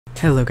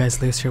Hello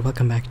guys, Lewis here,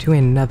 welcome back to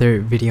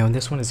another video, and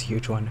this one is a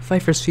huge one.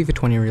 FIFER's FIFA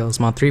 20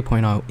 REALISM mod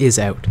 3.0 is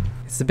out.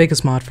 It's the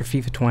biggest mod for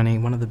FIFA 20,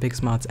 one of the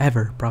biggest mods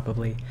ever,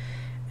 probably.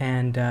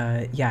 And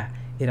yeah,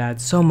 it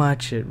adds so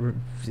much,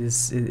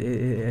 it's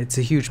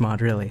a huge mod,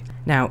 really.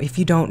 Now, if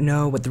you don't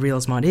know what the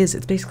REALISM mod is,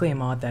 it's basically a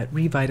mod that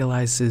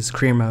revitalizes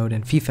career mode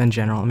and FIFA in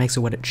general. It makes it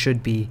what it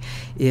should be.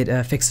 It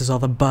fixes all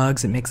the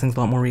bugs, it makes things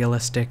a lot more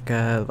realistic,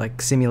 like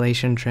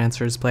simulation,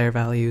 transfers, player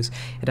values.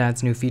 It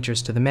adds new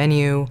features to the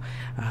menu.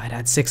 It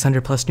adds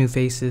 600 plus new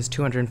faces,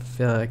 200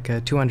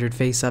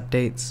 face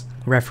updates,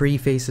 referee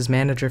faces,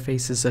 manager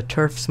faces, a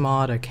turfs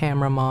mod, a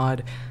camera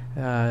mod,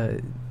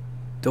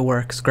 the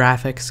works,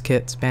 graphics,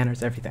 kits,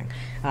 banners, everything.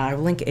 I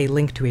will link a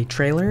link to a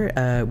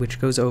trailer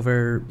which goes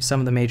over some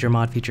of the major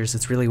mod features.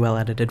 It's really well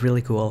edited,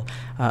 really cool.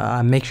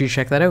 Make sure you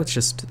check that out. It's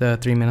just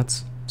 3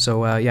 minutes.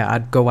 So yeah,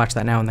 I'd go watch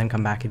that now and then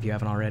come back if you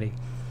haven't already.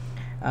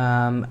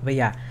 But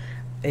yeah,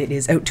 it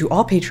is out to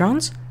all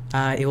patrons.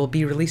 It will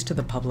be released to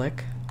the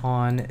public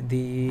on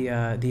the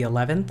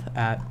 11th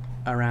at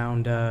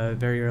around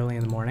very early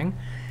in the morning.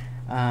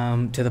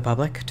 To the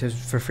public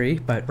for free,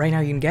 but right now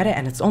you can get it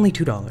and it's only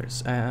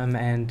 $2,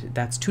 and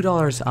that's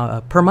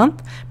 $2 per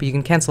month, but you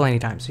can cancel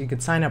anytime. So you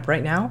could sign up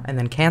right now and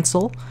then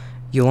cancel.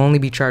 You'll only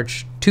be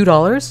charged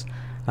 $2,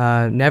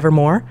 never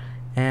more,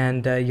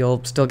 and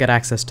you'll still get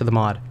access to the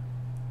mod.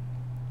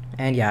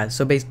 And yeah,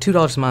 so basically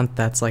 $2 a month,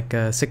 that's like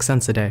 6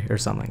 cents a day or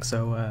something.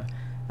 So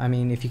I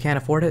mean, if you can't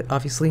afford it,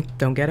 obviously,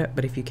 don't get it,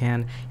 but if you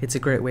can, it's a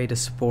great way to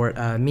support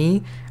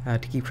me, to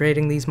keep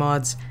creating these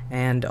mods,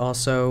 and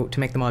also to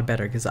make the mod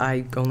better, because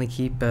I only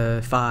keep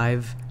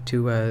 5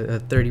 to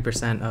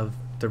 30% of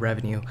the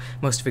revenue.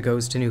 Most of it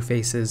goes to new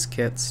faces,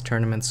 kits,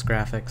 tournaments,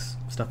 graphics,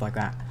 stuff like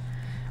that.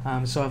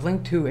 So I've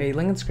linked to a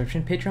link in the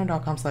description,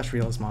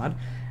 patreon.com/realismod.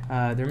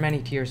 There are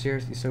many tiers here,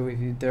 so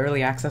if the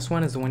early access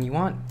one is the one you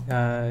want,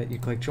 you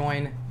click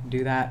join,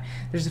 do that.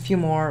 There's a few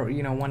more,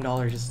 you know,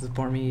 $1 just to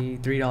support me,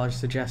 $3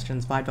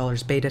 suggestions,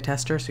 $5 beta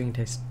tester, so you can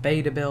test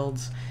beta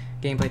builds,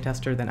 gameplay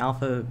tester, then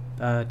alpha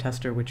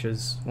tester, which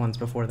is ones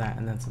before that,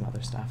 and then some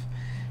other stuff.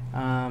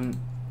 But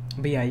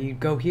yeah, you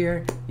go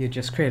here, you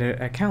just create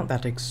an account,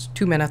 that takes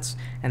 2 minutes,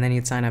 and then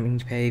you'd sign up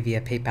and you pay via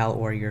PayPal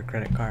or your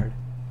credit card.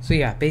 So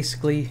yeah,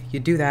 basically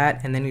you do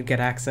that, and then you get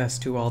access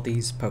to all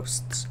these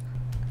posts.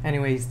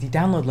 Anyways, the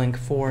download link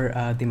for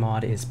the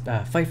mod is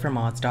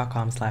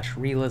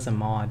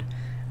fifermods.com/realismmod.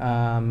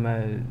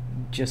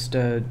 Just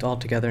all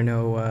together,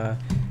 no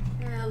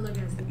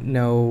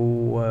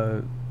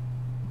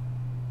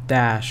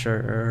dash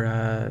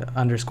or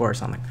underscore or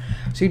something.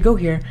 So you'd go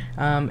here,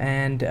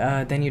 and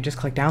then you just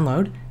click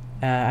download.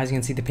 As you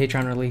can see, the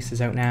Patreon release is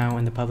out now,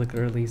 and the public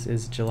release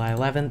is July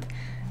 11th.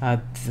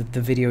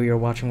 The video you're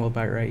watching will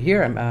be right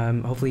here.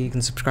 Hopefully you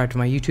can subscribe to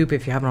my YouTube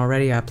if you haven't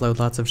already. I upload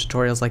lots of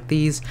tutorials like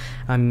these.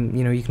 You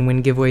know, you can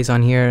win giveaways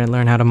on here and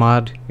learn how to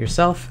mod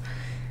yourself.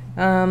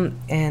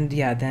 And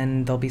yeah,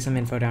 then there'll be some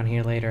info down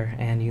here later,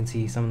 and you can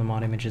see some of the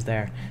mod images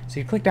there. So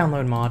you click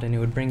download mod, and it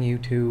would bring you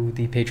to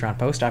the Patreon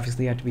post.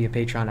 Obviously you have to be a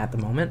patron at the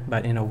moment,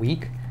 but in a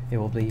week it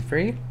will be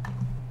free.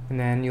 And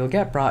then you'll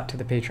get brought to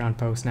the Patreon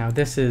post. Now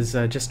this is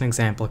just an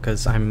example,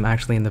 because I'm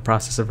actually in the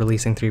process of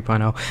releasing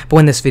 3.0, but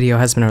when this video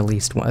has been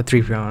released,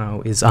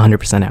 3.0 is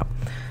 100% out.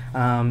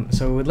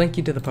 So it would link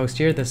you to the post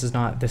here. This is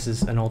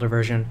an older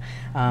version,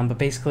 but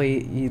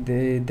basically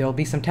there'll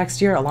be some text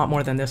here, a lot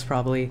more than this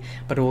probably,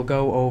 but it will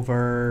go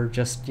over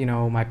just, you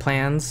know, my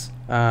plans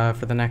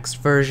for the next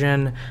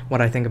version,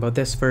 what I think about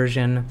this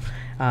version,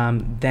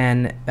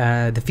 then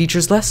the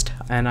features list,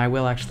 and I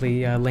will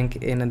actually link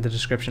in the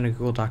description of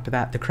Google Doc to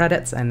that, the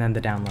credits, and then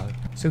the download.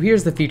 So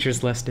here's the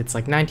features list. It's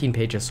like 19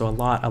 pages, so a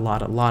lot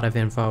of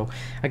info.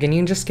 Again, you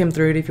can just skim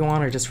through it if you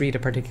want, or just read a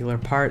particular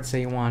part. Say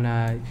you want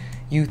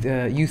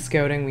youth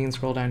scouting, we can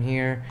scroll down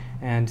here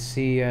and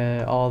see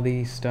all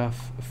the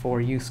stuff for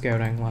youth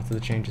scouting, lots of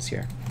the changes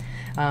here.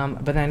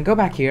 But then go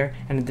back here,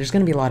 and there's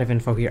going to be a lot of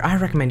info here. I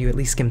recommend you at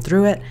least skim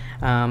through it,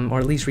 or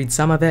at least read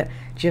some of it,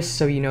 just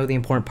so you know the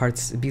important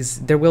parts, because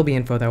there will be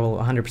info that will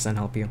 100%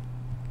 help you.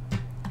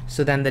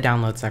 So then the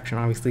download section,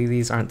 obviously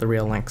these aren't the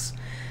real links.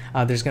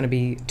 There's going to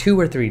be 2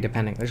 or 3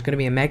 depending. There's going to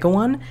be a mega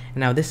one, and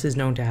now this is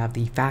known to have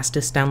the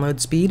fastest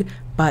download speed,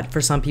 but for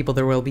some people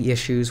there will be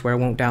issues where it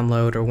won't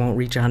download or won't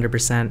reach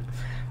 100%,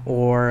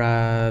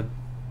 or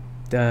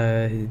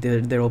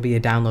there will be a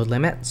download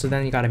limit. So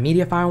then you got a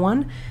media file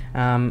one,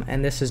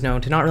 and this is known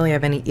to not really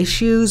have any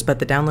issues, but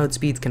the download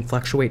speeds can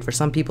fluctuate. For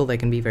some people they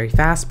can be very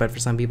fast, but for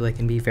some people they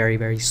can be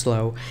very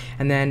slow.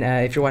 And then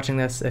if you're watching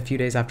this a few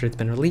days after it's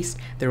been released,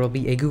 there will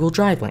be a Google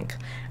Drive link,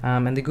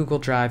 and the Google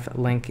Drive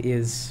link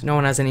is, no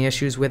one has any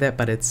issues with it,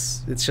 but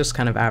it's just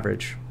kind of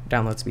average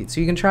download speed. So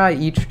you can try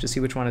each to see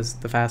which one is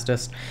the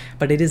fastest,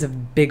 but it is a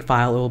big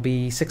file. It will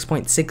be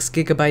 6.6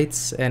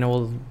 gigabytes, and it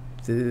will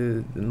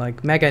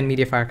like Mega and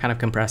Mediafire kind of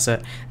compress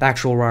it. The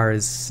actual RAR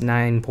is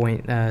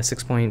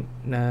 6.95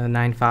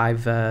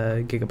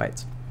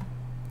 gigabytes.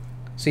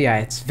 So yeah,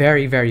 it's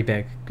very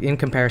big. In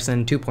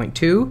comparison,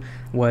 2.2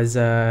 was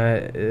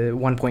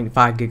 1.5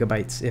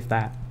 gigabytes, if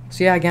that.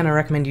 So yeah, again, I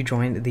recommend you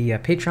join the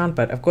Patreon,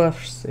 but of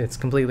course, it's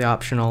completely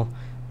optional.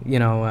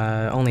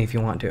 only if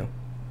you want to.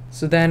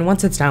 So then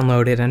once it's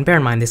downloaded, and bear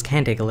in mind this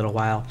can take a little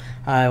while,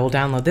 it will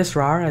download this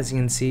RAR, as you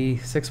can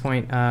see,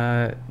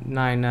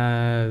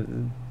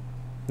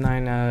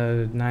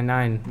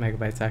 6.999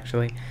 megabytes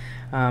actually.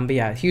 But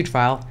yeah, huge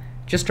file,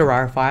 just a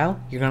RAR file.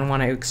 You're going to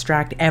want to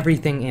extract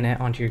everything in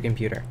it onto your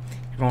computer.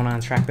 You're going to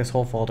extract this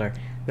whole folder.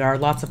 There are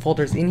lots of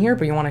folders in here,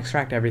 but you want to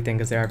extract everything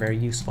because they are very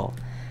useful.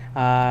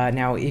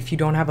 Now, if you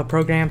don't have a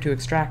program to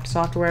extract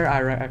software,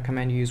 I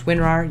recommend you use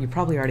WinRAR. You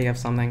probably already have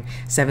something.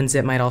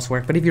 7-zip might also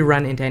work, but if you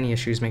run into any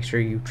issues, make sure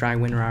you try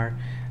WinRAR.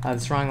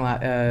 This wrong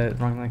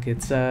link.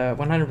 It's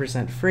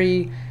 100%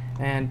 free,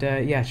 and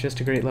yeah, it's just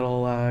a great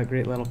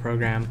little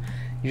program.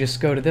 You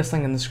just go to this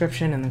link in the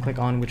description and then click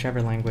on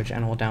whichever language,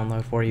 and it will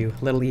download for you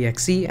little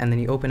exe, and then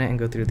you open it and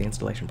go through the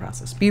installation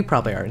process. But you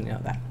probably already know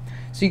that.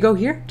 So you go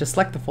here, just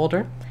select the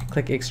folder,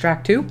 click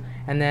extract to,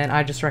 and then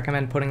I just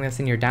recommend putting this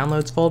in your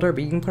downloads folder,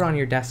 but you can put it on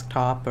your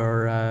desktop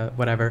or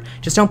whatever.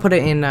 Just don't put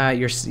it in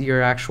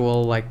your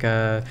actual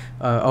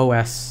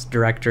OS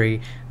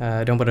directory.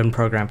 Don't put it in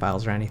program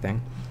files or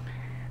anything.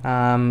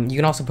 You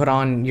can also put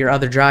on your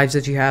other drives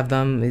if you have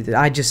them.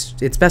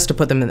 It's best to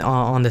put them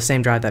on the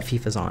same drive that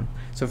FIFA's on.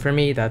 So for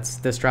me, that's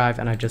this drive,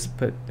 and I just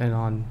put it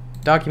on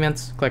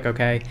documents, click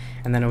OK,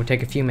 and then it would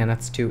take a few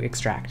minutes to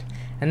extract.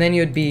 And then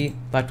you'd be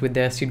left with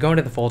this. You'd go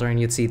into the folder and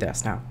you'd see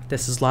this. Now,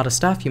 this is a lot of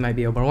stuff. You might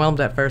be overwhelmed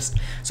at first.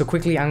 So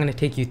quickly, I'm going to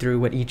take you through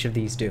what each of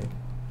these do.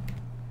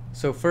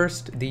 So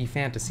first, the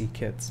Fantasy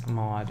Kits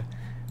mod.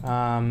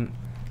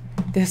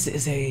 This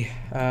is a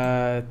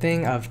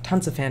thing of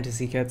tons of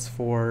fantasy kits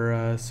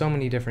for so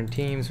many different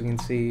teams. We can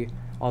see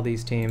all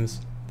these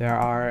teams.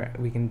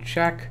 We can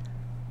check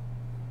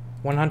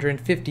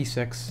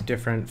 156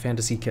 different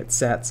fantasy kit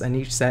sets, and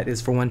each set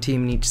is for one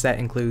team, and each set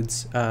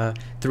includes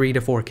 3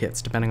 to 4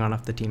 kits, depending on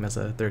if the team has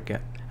a third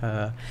kit.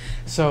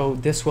 So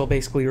this will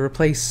basically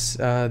replace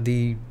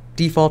the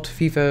default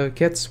FIFA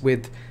kits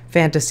with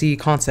fantasy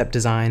concept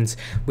designs,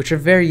 which are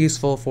very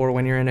useful for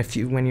when you're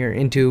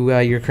into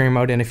your career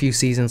mode in a few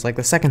seasons. Like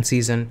the second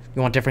season,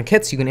 you want different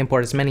kits, you can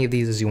import as many of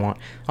these as you want.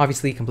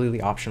 Obviously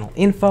completely optional.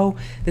 Info,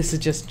 this is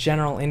just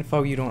general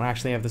info. You don't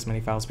actually have this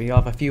many files, but you'll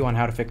have a few on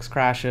how to fix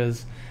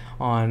crashes,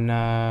 on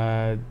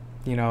the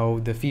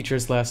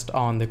features list,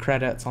 on the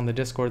credits, on the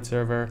Discord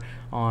server,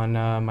 on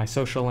my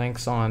social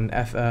links, on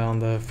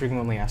the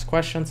frequently asked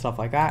questions, stuff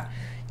like that.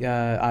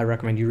 I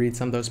recommend you read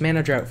some of those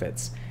manager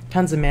outfits.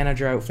 Tons of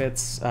manager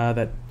outfits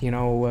that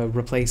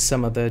replace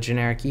some of the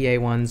generic EA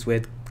ones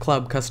with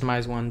club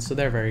customized ones, so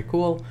they're very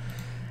cool.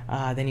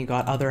 Then you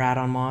got other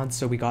add-on mods.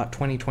 So we got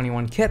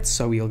 2021 kits,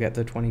 so you'll get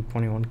the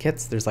 2021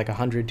 kits. There's like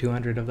 100,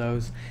 200 of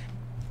those.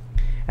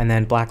 And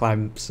then Black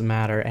Lives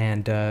Matter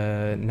and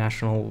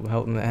National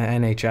Health,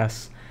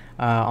 NHS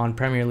on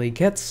Premier League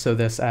kits. So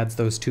this adds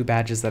those 2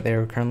 badges that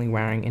they're currently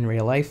wearing in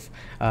real life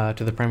to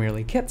the Premier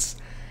League kits.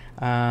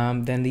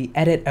 Then the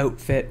edit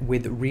outfit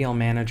with real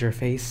manager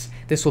face.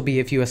 This will be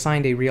if you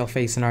assigned a real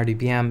face in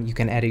RDBM, you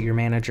can edit your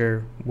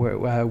manager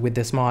with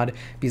this mod,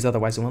 because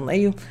otherwise it won't let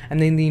you. And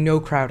then the no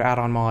crowd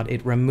add-on mod,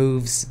 it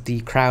removes the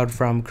crowd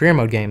from career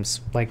mode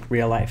games, like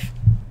real life.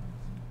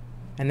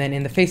 And then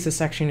in the faces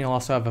section, you'll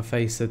also have a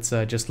face that's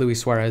just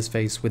Luis Suarez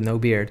face with no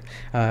beard.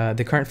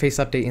 The current face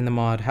update in the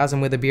mod has him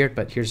with a beard,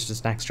 but here's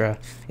just an extra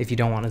if you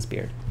don't want his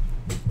beard.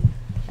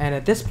 And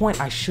at this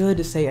point, I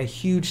should say a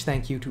huge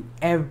thank you to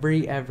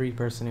every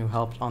person who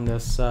helped on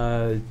this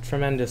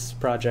tremendous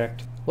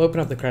project. We'll open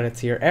up the credits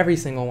here. Every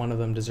single one of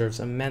them deserves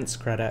immense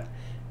credit.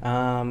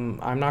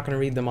 I'm not going to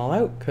read them all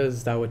out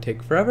because that would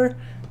take forever,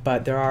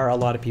 but there are a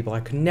lot of people. I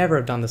could never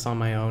have done this on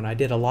my own. I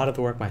did a lot of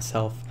the work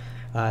myself.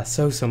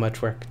 So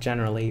much work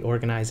generally,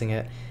 organizing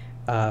it,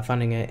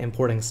 funding it,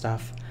 importing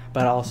stuff.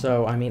 But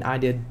also, I mean, I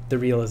did the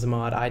REALISM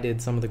mod, I did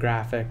some of the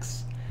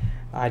graphics,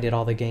 I did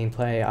all the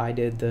gameplay, I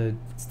did the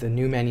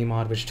new menu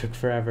mod, which took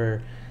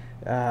forever.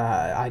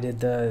 I did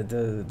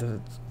the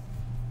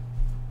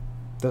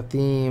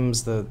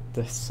themes,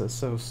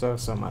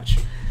 so much.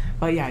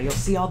 But yeah, you'll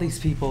see all these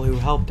people who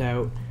helped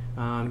out.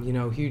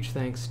 Huge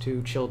thanks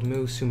to Chilled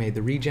Moose, who made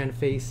the regen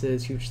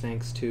faces. Huge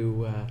thanks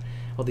to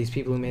all these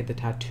people who made the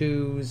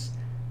tattoos.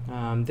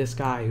 This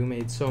guy who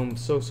made so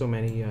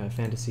many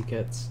fantasy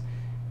kits.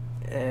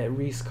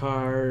 Reese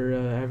Carr,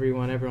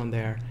 everyone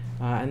there.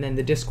 And then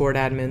the Discord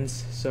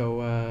admins,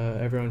 so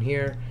everyone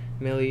here,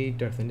 Millie,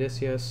 Darth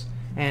Indicius,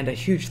 and a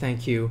huge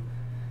thank you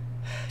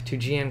to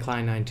GN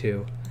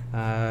Klein92.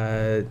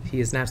 He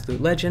is an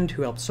absolute legend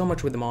who helped so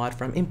much with the mod,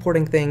 from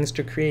importing things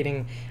to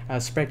creating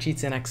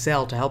spreadsheets in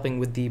Excel, to helping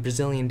with the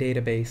Brazilian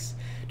database,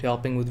 to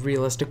helping with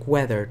realistic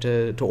weather,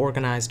 to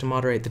organize, to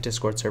moderate the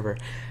Discord server.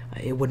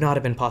 It would not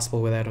have been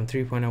possible without him.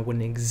 3.0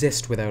 wouldn't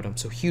exist without him,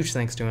 so huge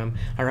thanks to him.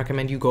 I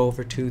recommend you go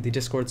over to the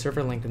Discord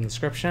server, link in the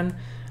description.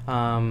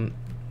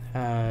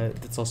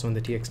 That's also in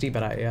the TXT,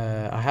 but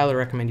I highly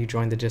recommend you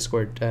join the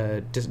Discord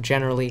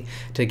generally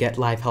to get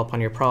live help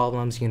on your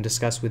problems. You can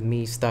discuss with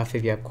me stuff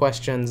if you have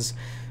questions,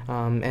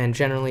 and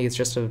generally it's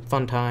just a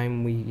fun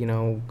time. We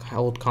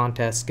hold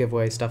contests,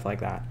 giveaways, stuff like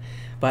that.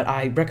 But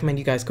I recommend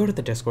you guys go to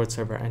the Discord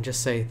server and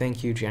just say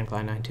thank you, GN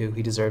Klein92.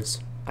 He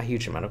deserves a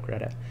huge amount of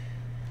credit.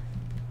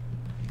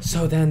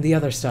 So then the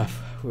other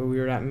stuff, we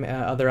were at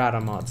other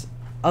add-on mods.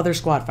 Other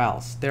squad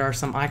files. There are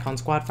some icon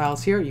squad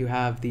files here. You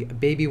have the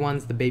baby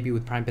ones, the baby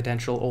with prime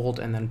potential, old,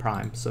 and then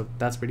prime. So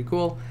that's pretty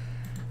cool.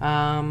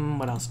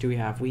 What else do we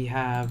have? We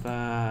have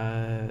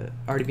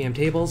RDBM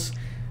tables.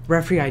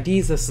 Referee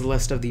IDs. This is a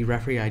list of the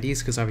referee IDs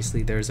because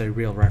obviously there's a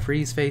real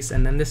referee's face.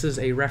 And then this is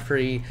a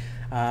referee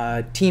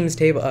teams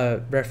table,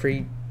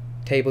 referee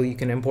table you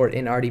can import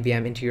in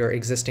RDBM into your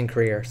existing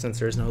career since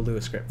there's no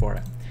Lua script for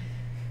it.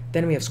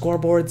 Then we have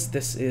scoreboards.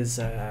 This is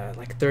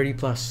like 30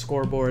 plus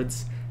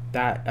scoreboards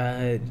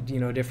that,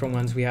 you know, different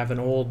ones. We have an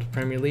old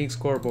Premier League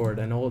scoreboard,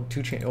 an old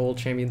old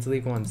Champions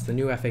League ones, the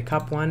new FA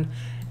Cup one,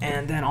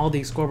 and then all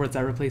these scoreboards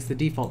that replace the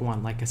default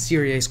one, like a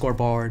Serie A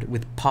scoreboard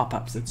with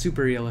pop-ups. It's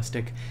super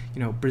realistic.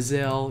 You know,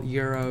 Brazil,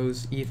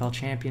 Euros, EFL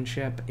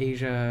Championship,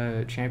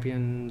 Asia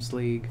Champions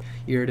League,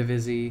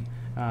 Eredivisie,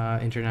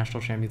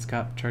 International Champions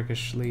Cup,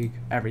 Turkish League,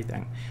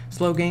 everything.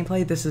 Slow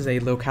gameplay. This is a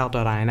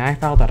locale.ini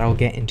file that I'll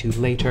get into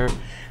later,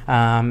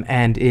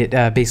 and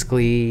it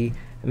basically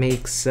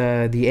makes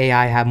the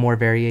AI have more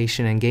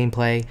variation in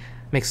gameplay,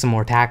 makes some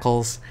more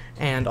tackles,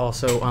 and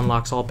also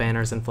unlocks all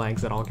banners and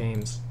flags at all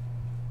games.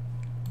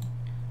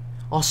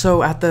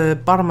 Also, at the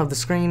bottom of the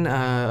screen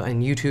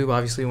in YouTube,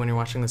 obviously when you're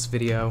watching this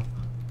video,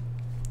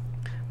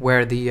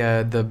 where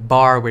the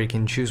bar where you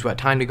can choose what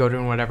time to go to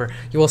and whatever,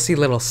 you will see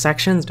little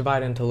sections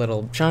divided into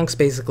little chunks,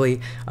 basically,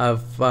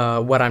 of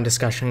what I'm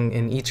discussing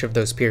in each of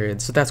those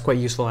periods. So that's quite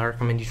useful. I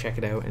recommend you check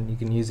it out, and you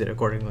can use it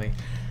accordingly.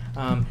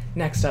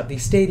 Next up, the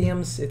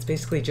stadiums. It's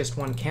basically just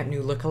one Camp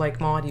Nou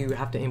lookalike mod. You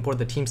have to import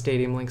the team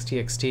stadium links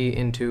txt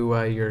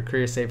into your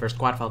career save or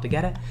squad file to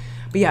get it.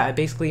 But yeah, it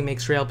basically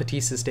makes Real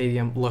Betis'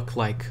 stadium look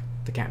like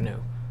the Camp Nou.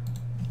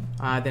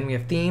 Then we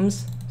have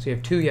themes. So you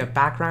have two. You have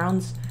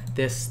backgrounds.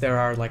 There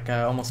are like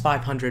almost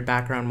 500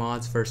 background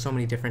mods for so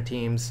many different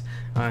teams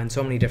and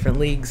so many different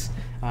leagues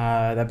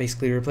that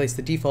basically replace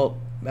the default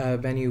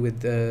menu with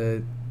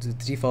the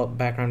default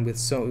background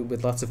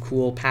with lots of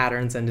cool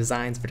patterns and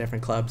designs for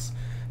different clubs.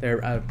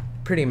 They're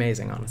pretty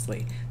amazing,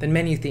 honestly. Then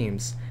menu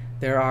themes.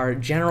 There are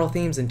general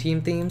themes and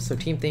team themes. So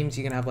team themes,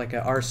 you can have like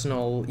an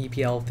Arsenal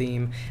EPL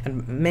theme,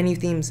 and menu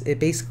themes, it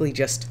basically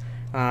just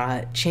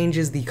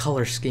changes the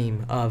color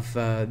scheme of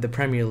the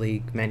Premier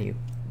League menu,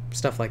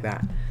 stuff like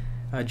that.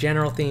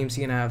 General themes,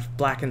 you can have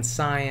black and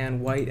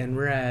cyan, white and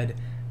red,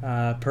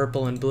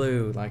 purple and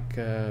blue, like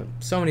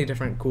so many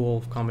different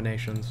cool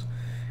combinations.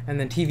 And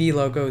then TV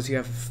logos, you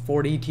have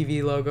 40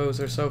 TV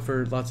logos or so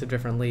for lots of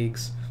different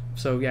leagues.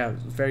 So yeah,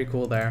 very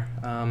cool there.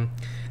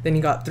 Then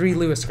you got 3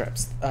 Lua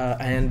scripts,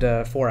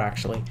 and 4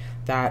 actually,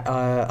 that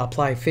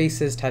apply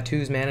faces,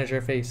 tattoos, manager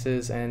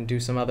faces, and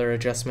do some other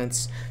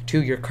adjustments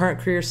to your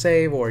current career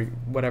save or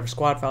whatever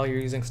squad file you're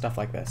using, stuff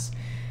like this.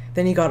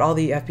 Then you got all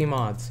the FP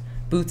mods.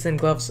 Boots and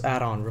gloves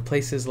add-on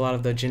replaces a lot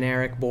of the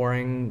generic,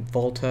 boring,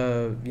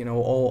 Volta, you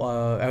know, all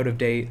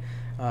out-of-date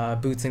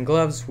boots and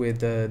gloves with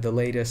the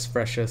latest,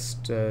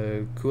 freshest,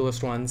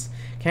 coolest ones.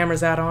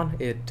 Cameras add-on,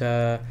 it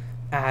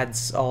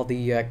adds all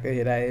the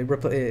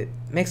it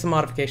makes some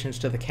modifications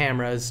to the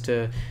cameras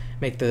to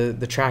make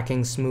the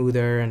tracking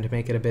smoother and to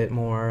make it a bit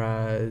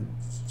more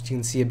you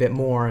can see a bit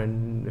more,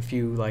 and a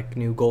few like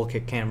new goal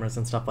kick cameras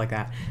and stuff like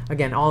that.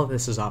 Again, all of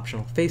this is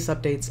optional. Face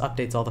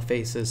updates all the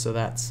faces, so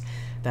that's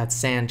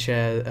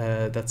Sanchez,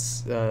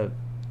 that's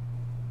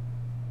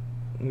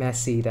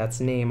Messi, that's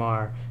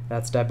Neymar,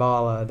 that's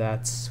Dybala,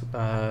 that's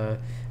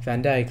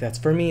Van Dijk, that's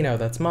Firmino,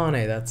 that's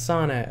Mane, that's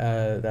Sane,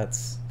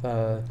 that's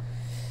Ter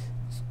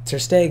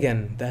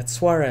Stegen, that's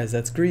Suarez,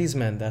 that's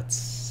Griezmann,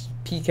 that's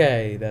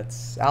PK,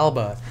 that's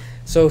Alba.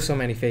 So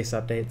many face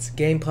updates.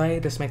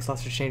 Gameplay, this makes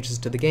lots of changes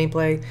to the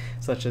gameplay,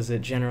 such as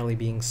it generally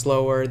being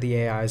slower, the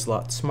AI is a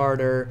lot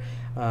smarter,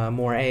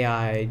 more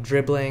AI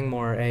dribbling,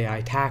 more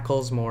AI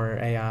tackles, more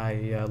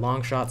AI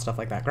long shots, stuff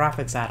like that.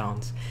 Graphics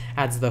add-ons.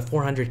 Adds the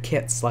 400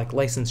 kits, like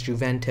licensed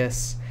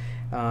Juventus,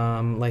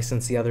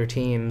 licensed the other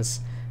teams,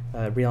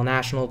 real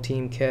national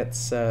team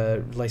kits,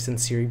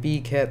 licensed Serie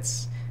B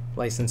kits,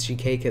 licensed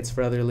GK kits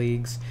for other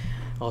leagues.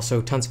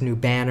 Also tons of new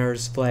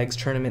banners, flags,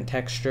 tournament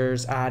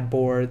textures, ad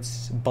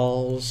boards,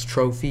 balls,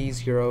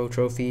 trophies, Euro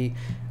trophy,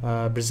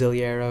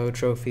 Brasileiro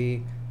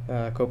trophy,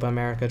 Copa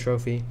America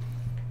trophy.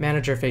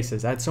 Manager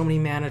faces. Add so many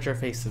manager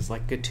faces,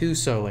 like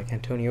Gattuso, like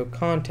Antonio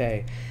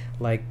Conte,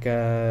 like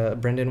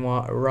Brendan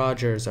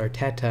Rodgers,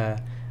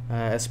 Arteta,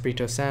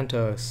 Espirito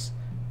Santos,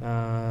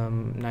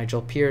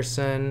 Nigel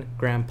Pearson,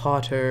 Graham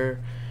Potter,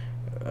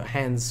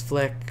 Hans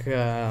Flick,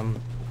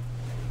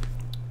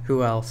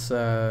 who else?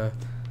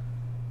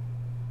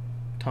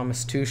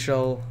 Thomas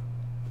Tuchel.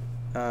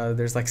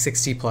 There's like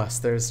 60 plus.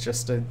 There's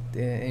just an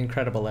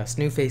incredible list.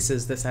 New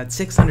faces. This had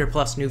 600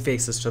 plus new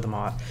faces to the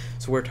mod.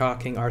 So we're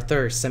talking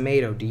Arthur,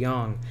 Semedo, De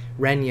Jong,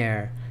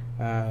 Renier,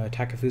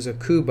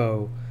 Takefusa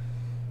Kubo.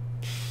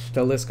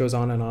 The list goes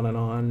on and on and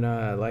on.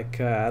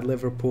 At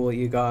Liverpool,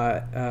 you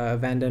got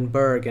Van den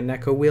Berg and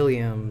Neco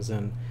Williams,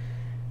 and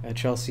at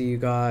Chelsea you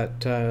got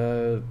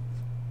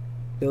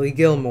Billy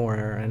Gilmore,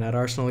 and at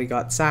Arsenal you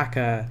got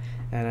Saka,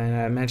 and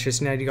at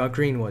Manchester United you got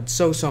Greenwood.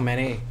 So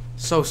many.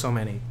 so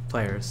many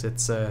players.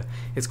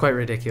 It's quite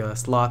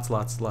ridiculous. Lots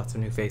of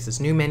new faces.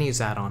 New menus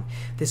add-on.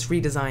 This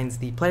redesigns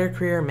the player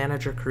career,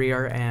 manager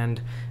career,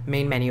 and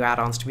main menu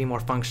add-ons to be more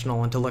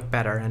functional and to look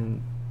better.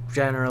 And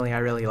generally, I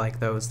really like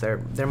those.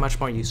 They're much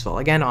more useful.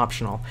 Again,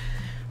 optional.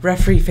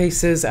 Referee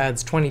faces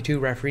adds 22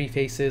 referee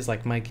faces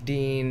like Mike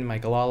Dean,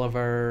 Michael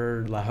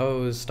Oliver, La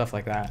Hose, stuff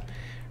like that.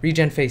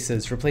 Regen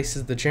faces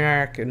replaces the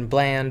generic and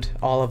bland,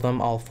 all of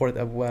them, all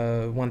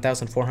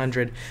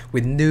 1,400,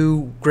 with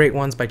new great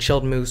ones by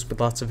Chilled Moose with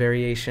lots of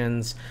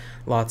variations,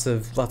 lots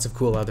of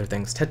cool other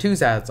things.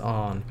 Tattoos adds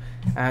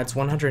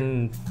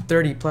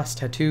 130 plus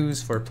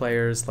tattoos for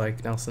players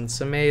like Nelson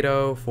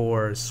Semedo,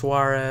 for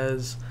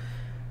Suarez,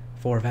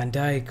 for Van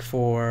Dijk,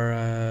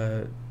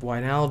 for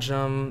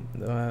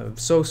Wijnaldum,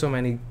 so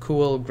many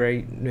cool,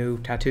 great new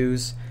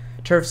tattoos.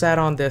 Turfs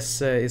add-on, this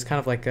is kind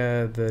of like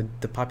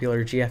the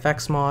popular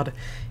GFX mod.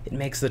 It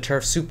makes the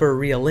turf super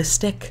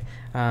realistic.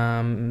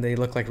 They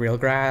look like real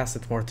grass,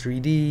 it's more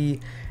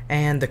 3D,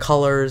 and the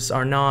colors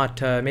are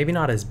not, maybe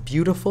not as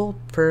beautiful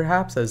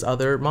perhaps as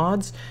other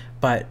mods,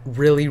 but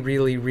really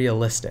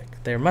realistic.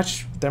 They're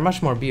much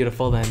more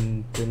beautiful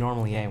than the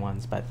normal EA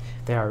ones, but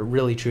they are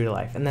really true to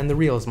life. And then the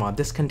Realism mod.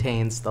 This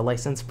contains the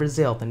License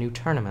Brazil, the new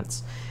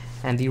tournaments,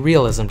 and the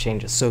realism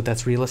changes. So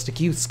that's realistic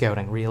youth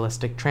scouting,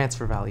 realistic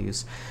transfer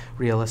values,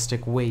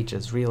 realistic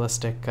wages,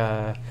 realistic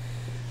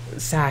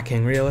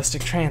sacking,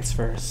 realistic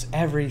transfers,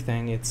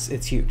 everything.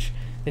 It's huge.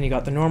 Then you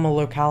got the normal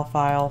locale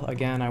file.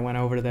 Again, I went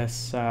over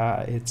this.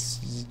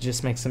 It's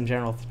just makes some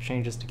general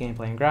changes to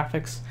gameplay and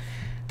graphics.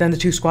 Then the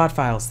two squad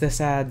files.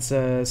 This adds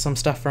some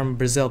stuff from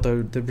Brazil,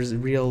 the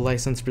real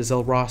licensed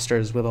Brazil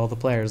rosters with all the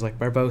players like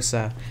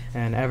Barbosa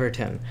and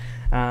Everton.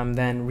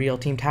 Then real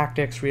team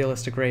tactics,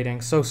 realistic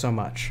rating, so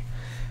much.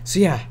 So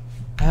yeah,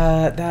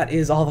 that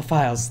is all the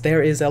files.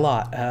 There is a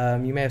lot.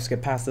 You may have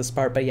skipped past this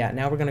part, but yeah,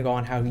 now we're going to go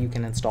on how you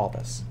can install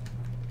this.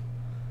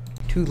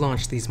 To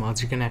launch these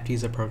mods, you're going to have to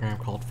use a program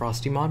called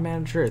Frosty Mod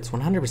Manager. It's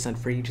 100%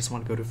 free. You just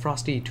want to go to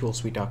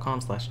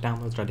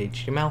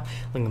frostytoolsuite.com/downloads.html,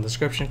 link in the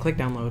description, click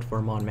download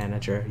for Mod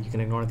Manager. You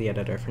can ignore the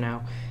editor for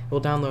now. It will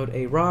download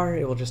a RAR.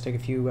 It will just take a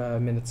few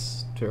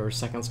minutes or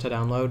seconds to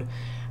download.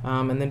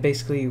 And then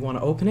basically you want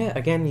to open it,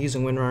 again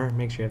using WinRAR,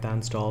 make sure you have that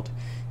installed.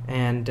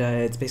 And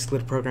it's basically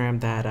a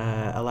program that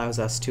allows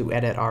us to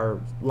edit our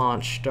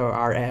launched or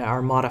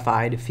our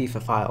modified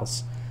FIFA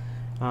files.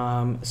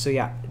 So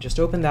yeah, just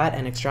open that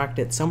and extract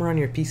it somewhere on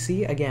your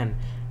PC. Again,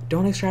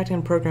 don't extract it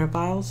in program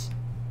files.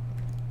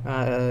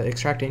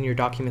 Extract it in your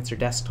documents or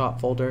desktop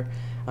folder.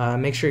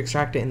 Make sure you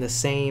extract it in the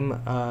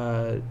same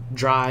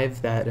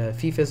drive that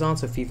FIFA is on.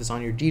 So if FIFA is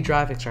on your D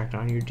drive, extract it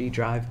on your D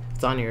drive. If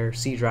it's on your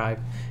C drive,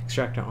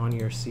 extract it on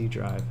your C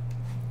drive.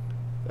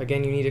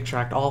 Again, you need to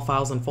extract all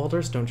files and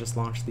folders. Don't just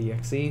launch the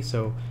exe.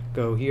 So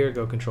go here,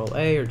 go Control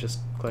A, or just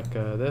click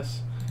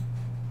this.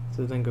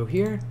 So then go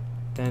here.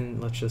 Then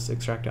let's just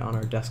extract it on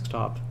our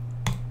desktop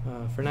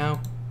for now.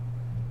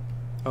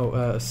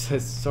 Oh,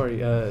 sorry,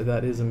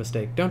 that is a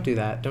mistake. Don't do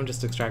that. Don't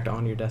just extract it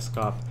on your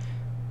desktop.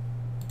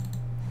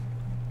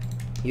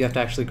 You have to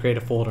actually create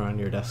a folder on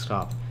your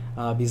desktop,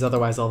 because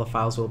otherwise all the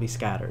files will be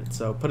scattered.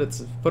 So put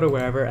it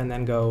wherever, and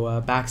then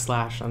go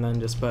 /, and then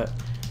just put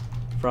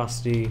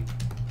Frosty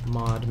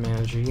Mod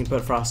Manager. You can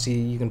put Frosty,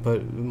 you can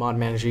put Mod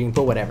Manager, you can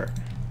put whatever.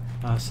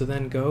 So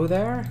then go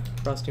there,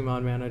 Frosty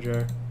Mod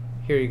Manager.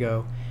 Here you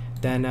go.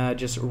 Then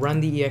just run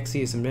the exe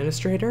as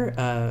administrator,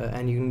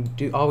 and you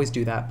can always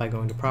do that by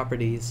going to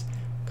Properties,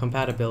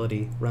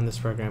 Compatibility, run this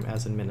program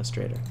as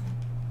administrator.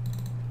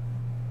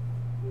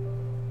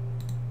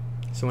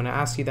 So when I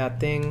ask you that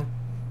thing,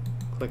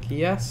 click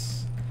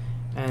yes,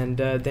 and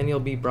then you'll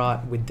be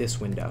brought with this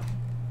window.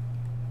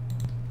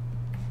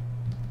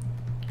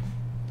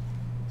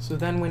 So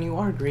then when you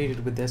are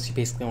greeted with this, you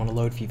basically want to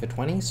load FIFA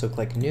 20, so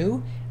click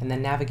New, and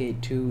then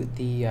navigate to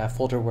the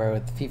folder where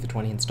the FIFA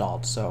 20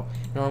 installed. So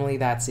normally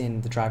that's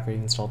in the drive where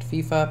you installed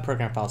FIFA,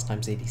 program files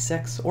times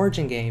 86,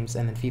 origin games,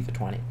 and then FIFA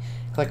 20.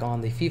 Click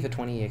on the FIFA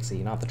 20 exe,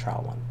 not the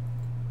trial one.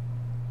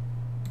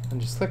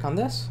 And just click on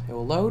this, it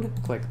will load,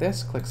 click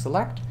this, click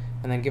select,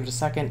 and then give it a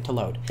second to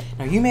load.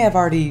 Now you may have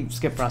already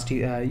skipped Frosty,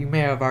 you may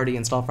have already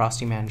installed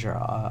Frosty Manager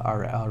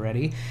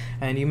already,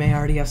 and you may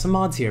already have some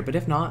mods here, but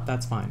if not,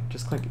 that's fine.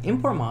 Just click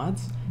Import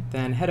Mods,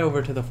 then head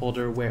over to the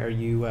folder where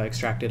you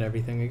extracted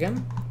everything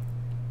again.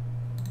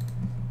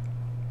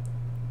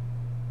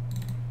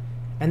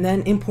 And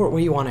then import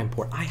where you want to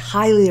import. I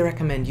highly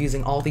recommend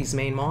using all these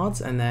main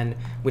mods, and then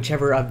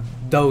whichever of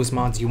those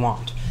mods you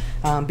want.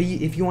 But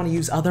if you want to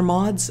use other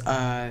mods,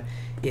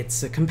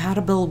 it's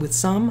compatible with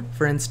some,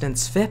 for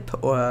instance FIP,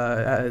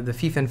 or the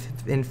FIFA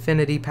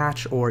Infinity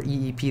patch, or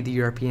EEP, the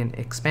European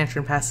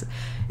Expansion Pass.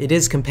 It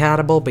is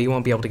compatible, but you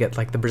won't be able to get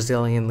like the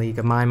Brazilian League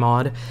of my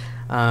mod,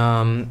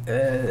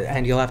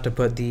 and you'll have to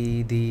put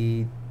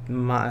their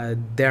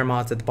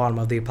mods at the bottom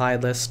of the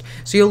applied list.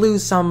 So you'll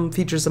lose some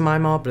features of my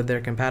mod, but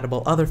they're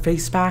compatible. Other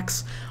face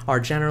packs are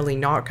generally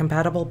not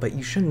compatible, but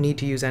you shouldn't need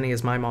to use any,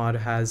 as my mod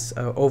has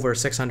over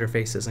 600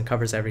 faces and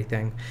covers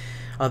everything.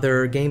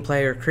 Other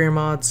gameplay or career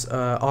mods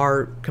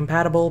are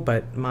compatible,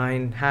 but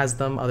mine has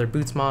them. Other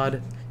boots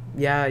mod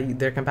yeah,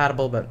 they're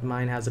compatible, but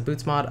mine has a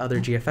Boots mod, other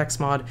GFX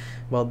mod.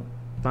 Well,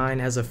 mine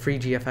has a free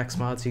GFX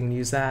mod, so you can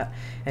use that.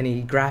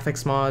 Any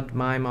graphics mod,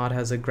 my mod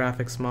has a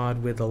graphics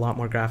mod with a lot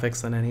more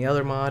graphics than any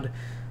other mod.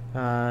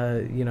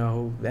 You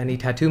know, any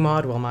tattoo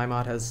mod, well, my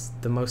mod has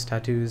the most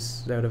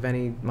tattoos out of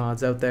any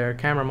mods out there.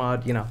 Camera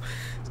mod, you know,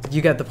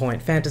 you get the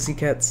point. Fantasy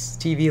kits,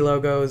 TV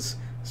logos,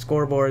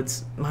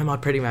 scoreboards, my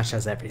mod pretty much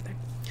has everything.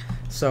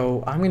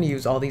 So I'm going to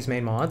use all these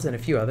main mods and a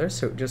few others,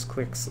 so just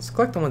click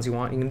the ones you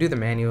want. You can do them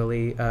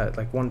manually,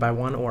 like one by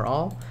one or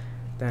all.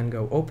 Then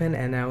go open,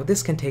 and now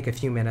this can take a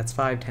few minutes,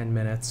 5-10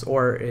 minutes,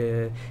 or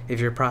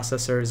if your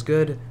processor is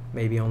good,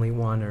 maybe only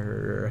 1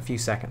 or a few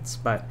seconds.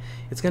 But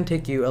it's going to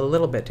take you a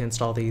little bit to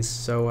install these,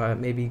 so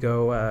maybe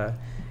go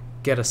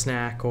get a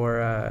snack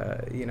or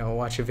you know,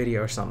 watch a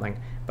video or something.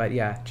 But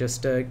yeah,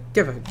 just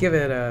give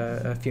it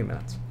a few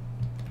minutes.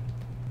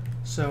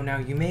 So now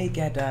you may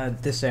get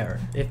this error.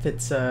 If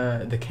it's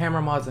the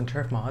camera mods and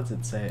turf mods,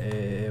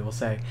 it will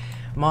say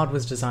mod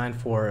was designed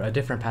for a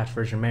different patch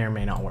version, may or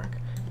may not work.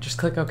 Just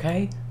click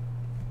OK.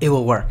 It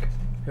will work.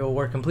 It will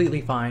work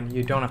completely fine.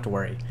 You don't have to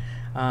worry.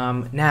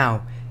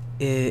 Now,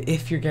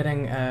 if you're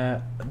getting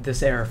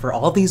this error for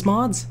all these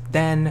mods,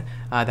 then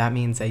that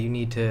means that you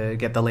need to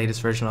get the latest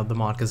version of the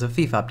mod because a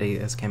FIFA update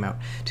has came out.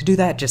 To do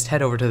that, just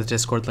head over to the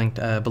Discord linked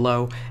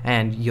below,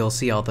 and you'll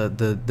see all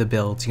the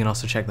builds. You can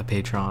also check the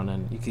Patreon,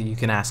 and you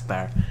can ask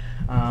there.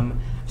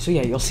 So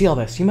yeah, you'll see all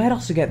this. You might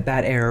also get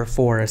that error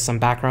for some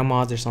background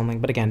mods or something,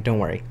 but again, don't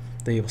worry.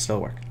 They will still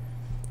work.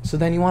 So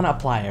then you want to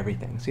apply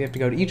everything. So you have to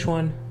go to each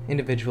one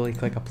individually,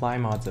 click Apply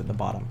Mods at the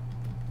bottom.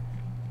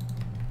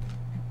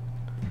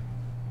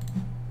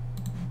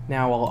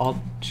 Now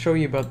I'll show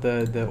you about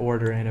the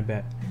order in a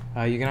bit.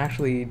 You can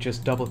actually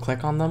just double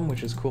click on them,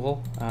 which is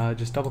cool.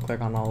 Just double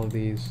click on all of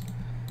these.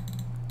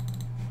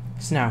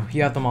 So now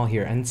you have them all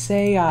here, and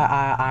say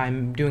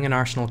I'm doing an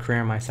Arsenal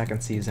career in my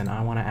second season.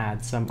 I want to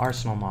add some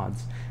Arsenal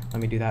mods. Let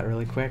me do that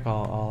really quick.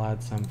 I'll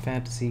add some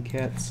fantasy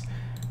kits.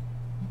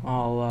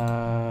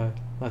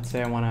 Let's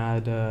say I want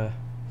to add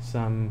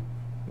some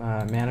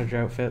manager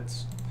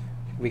outfits.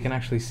 We can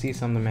actually see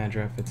some of the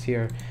manager outfits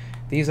here.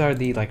 These are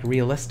the like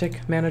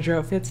realistic manager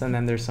outfits, and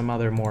then there's some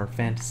other more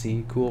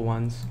fantasy cool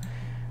ones.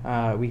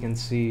 We can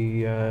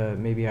see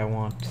maybe I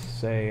want,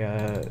 say,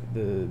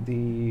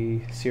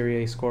 the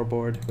Serie A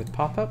scoreboard with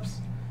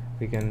pop-ups.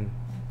 We can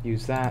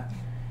use that.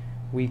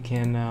 We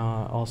can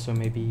also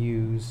maybe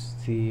use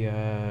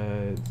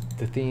the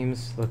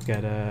themes. Let's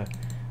get a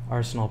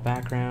Arsenal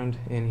background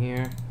in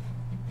here.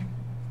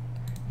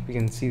 We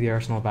can see the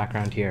Arsenal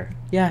background here.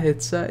 Yeah,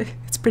 it's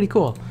pretty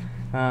cool.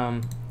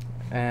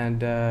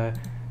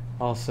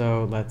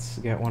 Also, let's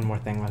get one more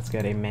thing. Let's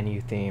get a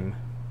menu theme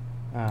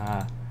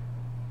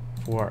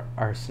for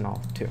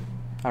Arsenal too.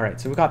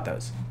 Alright, so we got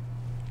those.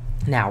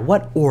 Now,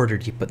 what order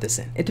do you put this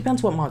in? It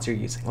depends what mods you're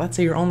using. Let's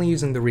say you're only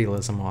using the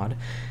realism mod.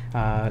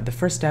 The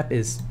first step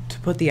is to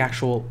put the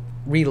actual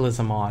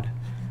realism mod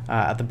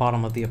at the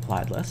bottom of the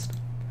applied list.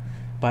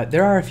 But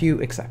there are a few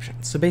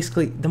exceptions. So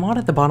basically, the mod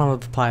at the bottom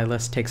of the applied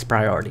list takes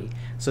priority.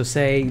 So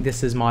say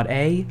this is mod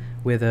A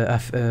with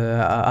a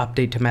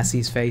update to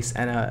Messi's face,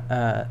 and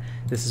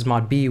this is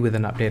mod B with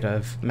an update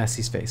of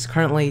Messi's face.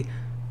 Currently,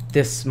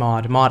 this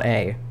mod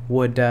A,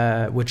 would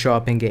show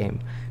up in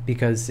game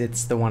because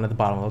it's the one at the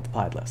bottom of the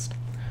applied list.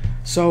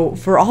 So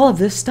for all of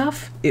this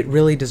stuff, it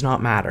really does not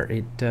matter.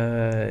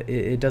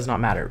 It does not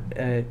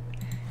matter.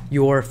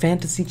 Your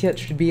fantasy kit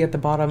should be at the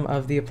bottom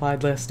of the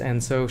applied list,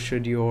 and so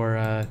should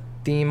your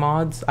theme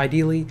mods,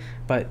 ideally,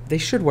 but they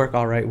should work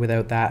alright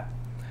without that.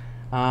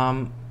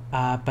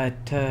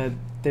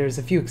 There's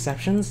a few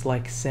exceptions,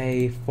 like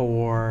say if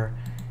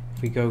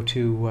we go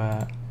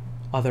to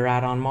other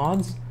add-on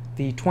mods,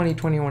 the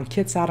 2021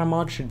 kits add-on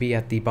mod should be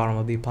at the bottom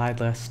of the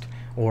applied list,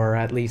 or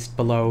at least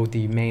below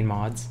the main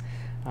mods.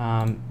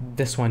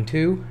 This one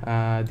too,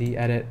 the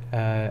edit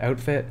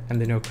outfit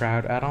and the no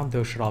crowd add-on,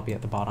 those should all be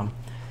at the bottom.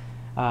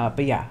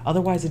 But yeah,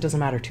 otherwise it doesn't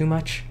matter too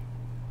much.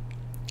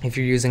 If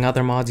you're using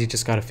other mods, you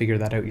just gotta figure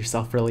that out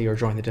yourself really, or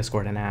join the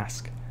Discord and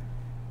ask.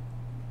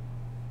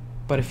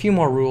 But a few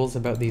more rules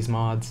about these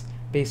mods.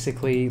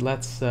 Basically,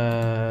 let's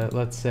say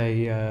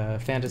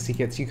fantasy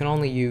kits, you can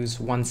only use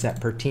one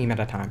set per team at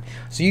a time.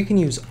 So you can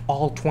use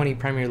all 20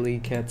 Premier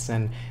League kits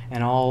and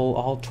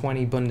all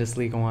 20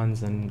 Bundesliga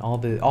ones and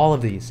all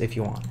of these if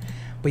you want.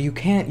 But you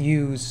can't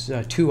use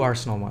 2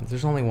 Arsenal ones.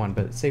 There's only one,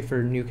 but say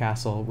for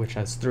Newcastle, which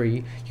has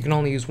 3, you can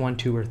only use 1,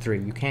 2, or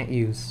 3. You can't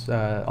use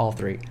all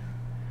 3.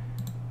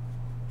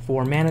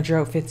 For manager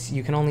outfits,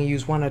 you can only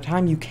use 1 at a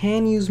time. You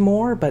can use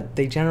more, but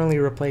they generally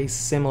replace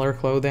similar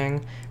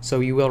clothing,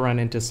 so you will run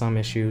into some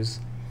issues.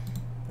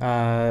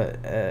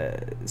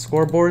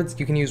 Scoreboards,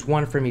 you can use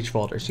 1 from each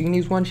folder. So you can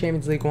use 1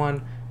 Champions League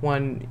one,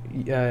 1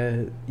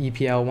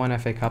 EPL, 1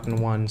 FA Cup, and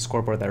 1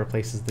 scoreboard that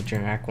replaces the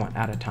generic one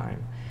at a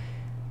time.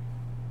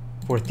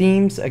 For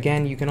themes,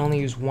 again, you can only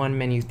use 1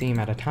 menu theme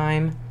at a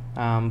time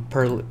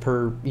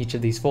per each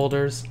of these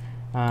folders.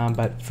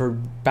 But for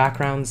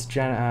backgrounds,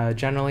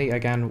 generally,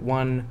 again,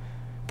 1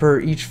 per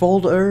each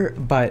folder,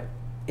 but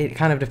it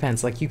kind of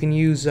depends. Like you can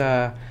use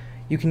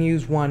You can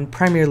use one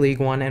Premier League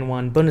one and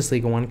one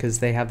Bundesliga one because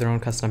they have their own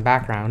custom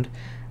background,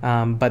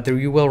 but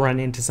you will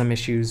run into some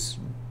issues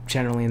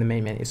generally in the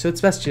main menu. So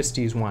it's best just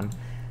to use one.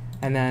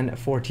 And then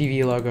for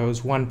TV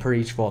logos, one per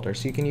each folder.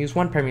 So you can use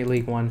one Premier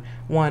League one,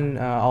 one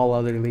all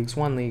other leagues,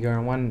 one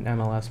Liga, one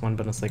MLS, one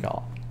Bundesliga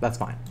all. That's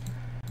fine.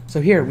 So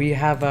here we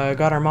have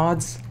got our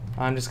mods.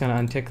 I'm just going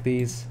to untick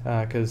these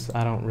because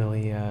I don't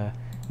really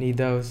need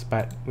those,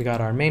 but we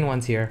got our main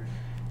ones here.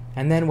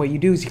 And then what you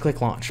do is you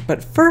click launch.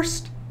 But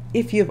first,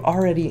 if you've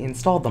already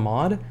installed the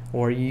mod,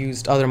 or you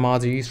used other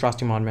mods, or you used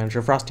Frosty Mod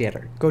Manager, Frosty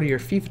Editor, go to your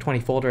FIFA 20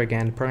 folder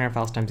again, program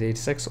files times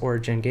 86,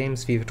 Origin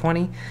Games, FIFA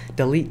 20,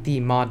 delete the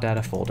mod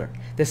data folder.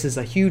 This is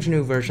a huge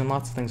new version,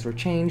 lots of things were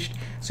changed,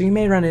 so you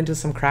may run into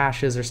some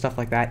crashes or stuff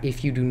like that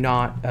if you do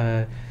not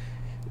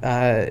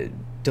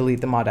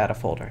delete the mod data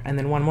folder. And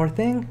then one more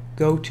thing,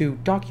 go to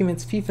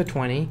Documents FIFA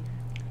 20,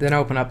 then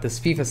open up this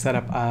FIFA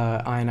setup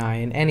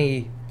INI in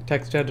any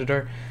text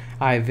editor.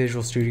 I have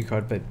Visual Studio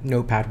Code, but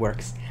Notepad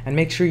works. And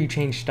make sure you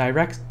change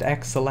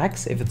DirectX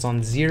selects. If it's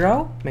on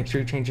 0, make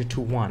sure you change it to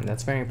 1.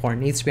 That's very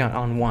important. It needs to be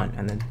on 1,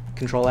 and then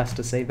Control S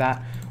to save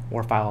that,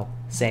 or file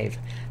save.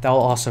 That will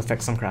also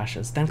fix some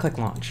crashes. Then click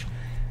launch.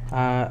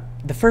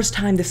 The first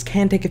time, this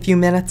can take a few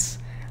minutes.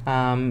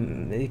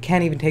 It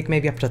can even take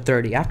maybe up to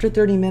 30. After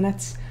 30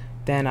 minutes,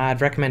 then I'd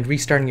recommend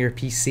restarting your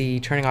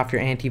PC, turning off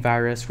your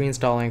antivirus,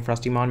 reinstalling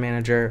Frosty Mod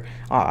Manager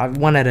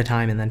one at a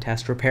time, and then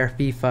test. Repair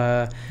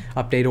FIFA,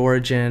 update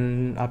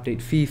Origin,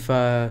 update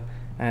FIFA,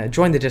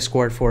 join the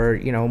Discord for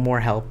more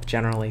help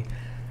generally.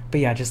 But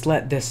yeah, just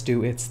let this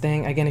do its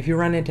thing. Again, if you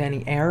run into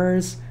any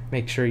errors,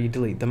 make sure you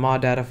delete the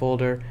mod data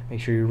folder,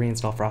 make sure you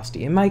reinstall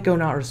Frosty. It might go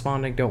not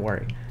responding, don't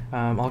worry.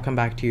 I'll come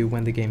back to you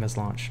when the game is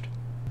launched.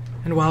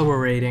 And while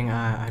we're waiting,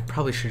 I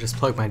probably should just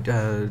plug my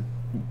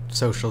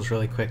socials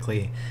really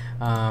quickly.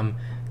 I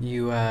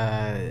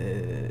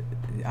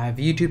have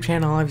a YouTube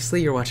channel,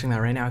 obviously, you're watching that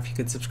right now. If you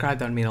could subscribe,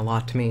 that would mean a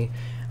lot to me.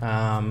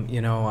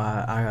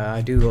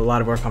 I do a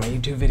lot of work on my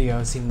YouTube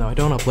videos, even though I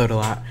don't upload a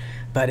lot,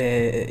 but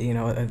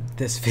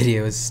this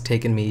video has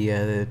taken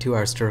me 2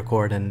 hours to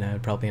record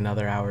and probably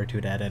another hour or 2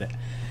 to edit it.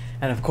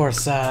 And of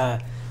course, I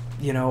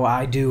do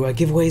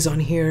giveaways on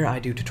here. I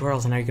do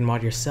tutorials on how you can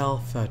mod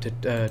yourself,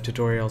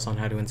 tutorials on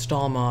how to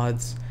install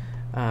mods,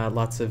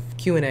 lots of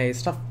Q&A,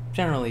 stuff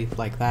generally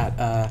like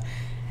that.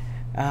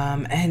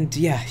 And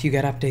yeah, you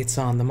get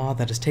updates on the mod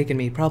that has taken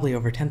me probably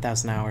over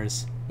 10,000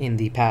 hours in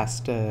the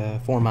past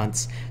 4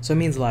 months, so it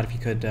means a lot if you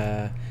could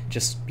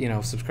just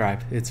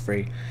subscribe. It's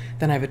free.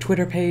 Then I have a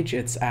Twitter page.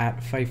 It's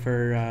at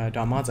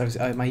FIFER.mods.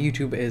 My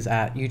YouTube is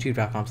at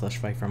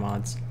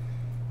youtube.com/FIFERmods.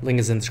 Link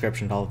is in the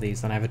description to all of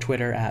these. Then I have a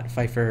Twitter at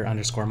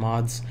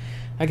FIFER_mods.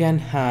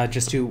 Again,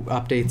 just do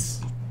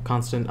updates,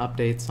 constant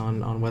updates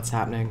on what's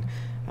happening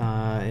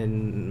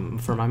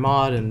for my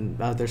mod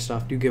and other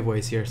stuff. Do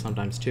giveaways here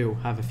sometimes too.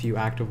 Have a few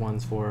active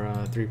ones for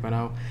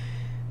 3.0.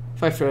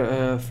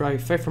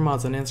 FIFER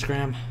mods on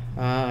Instagram.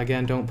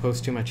 Again, don't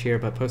post too much here,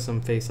 but post some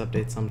face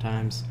updates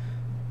sometimes.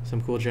 Some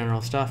cool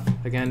general stuff.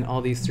 Again,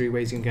 all these 3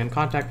 ways you can get in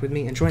contact with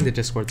me, and join the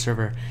Discord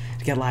server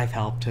to get live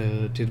help,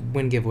 to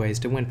win giveaways,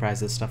 to win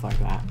prizes, stuff like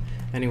that.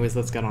 Anyways,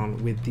 let's get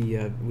on with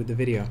the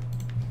video.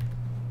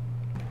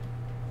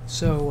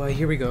 So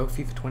here we go.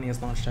 FIFA 20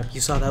 has launched up.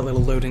 You saw that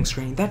little loading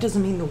screen. That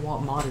doesn't mean the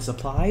mod is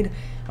applied.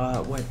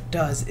 What it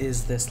does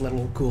is this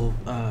little cool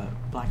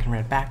black and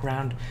red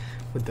background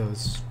with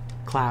those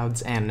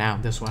clouds, and now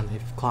this one,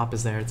 if Klopp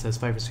is there, it says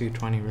FIFER FIFA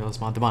 20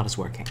 REALISM mod. The mod is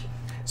working.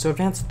 So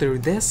advance through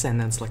this and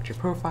then select your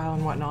profile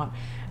and whatnot,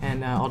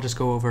 and I'll just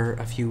go over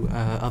a few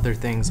other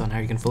things on how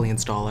you can fully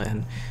install it,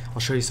 and I'll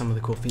show you some of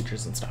the cool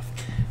features and stuff.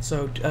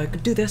 So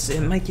do this.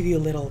 It might give you a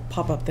little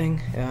pop-up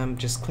thing.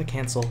 Just click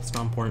cancel. It's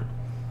not important.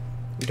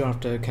 You don't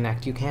have to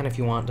connect. You can if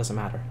you want, doesn't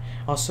matter.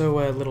 Also,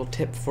 a little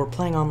tip for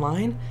playing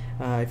online.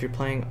 If you're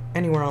playing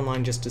anywhere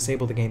online, just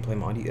disable the gameplay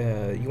mod.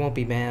 You won't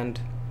be banned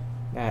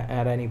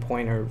at any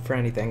point or for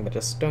anything, but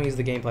just don't use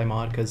the gameplay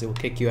mod because it will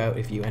kick you out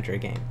if you enter a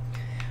game.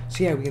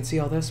 So yeah, we can see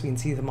all this. We can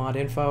see the mod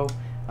info.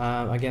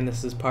 Again,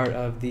 this is part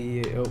of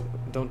the...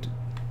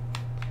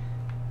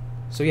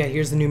 So yeah,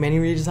 here's the new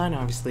menu redesign.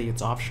 Obviously,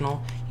 it's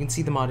optional. You can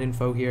see the mod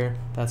info here.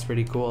 That's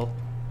pretty cool.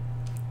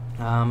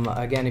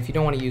 Again, if you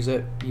don't want to use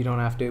it, you don't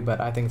have to,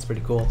 but I think it's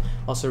pretty cool.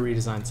 Also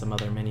redesigned some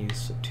other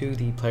menus to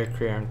the player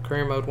career and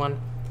career mode one.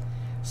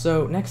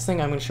 So next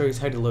thing I'm going to show you is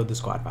how to load the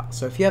squad file.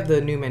 So if you have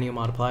the new menu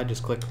mod applied,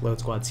 just click load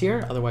squads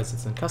here. Otherwise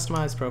it's in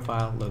customize,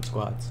 profile, load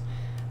squads.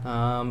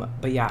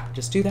 But yeah,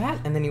 just do that,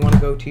 and then you want to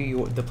go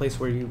to the place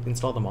where you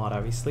install the mod,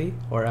 obviously,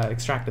 or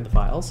extracted the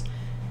files.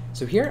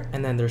 So here,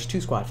 and then there's 2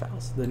 squad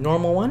files. The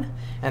normal one,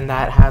 and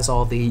that has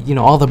all the,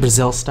 all the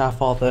Brazil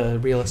stuff, all the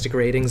realistic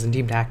ratings and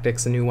team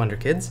tactics and new Wonder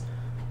Kids.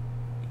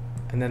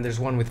 And then there's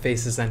one with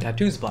faces and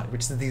tattoos applied,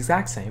 which is the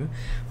exact same,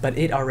 but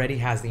it already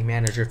has the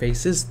manager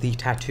faces, the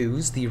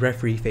tattoos, the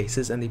referee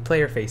faces, and the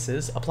player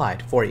faces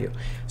applied for you.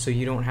 So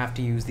you don't have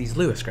to use these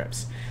Lua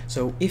scripts.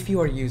 So if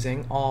you are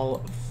using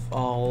all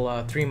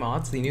 3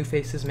 mods, the new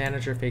faces,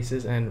 manager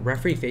faces, and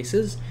referee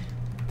faces,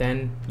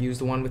 then use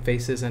the one with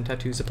faces and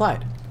tattoos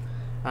applied.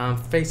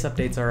 Face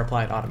updates are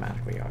applied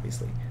automatically,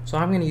 obviously. So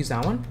I'm going to use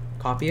that one.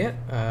 Copy it.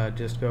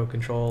 Just go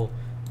Control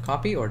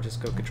Copy, or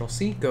just go Control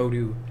C. Go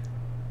to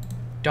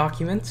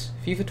Documents,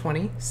 FIFA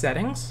 20,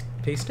 Settings,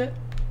 paste it.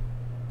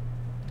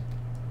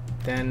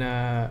 Then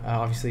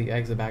obviously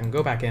exit back and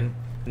go back in.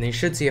 And then you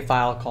should see a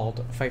file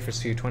called FIFER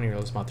FIFA 20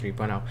 REALISM Mod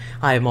 3.0.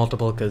 I have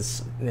multiple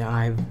because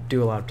I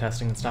do a lot of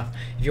testing and stuff.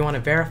 If you want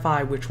to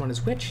verify which one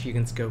is which, you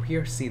can go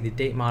here, see the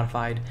date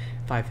modified,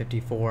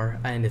 554,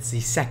 and it's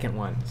the second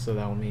one, so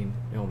that will mean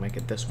it will make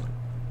it this one.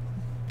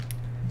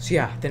 So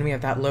yeah, then we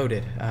have that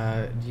loaded.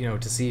 You know,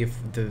 to see if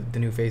the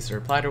new faces are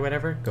applied or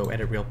whatever, go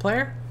Edit Real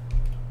Player.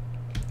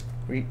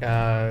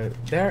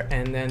 There,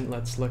 and then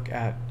let's look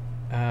at,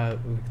 we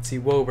can see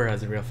Wober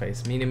as a real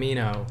face,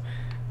 Minamino,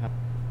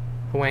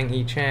 Huang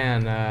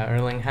Hee-chan,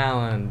 Erling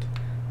Haaland,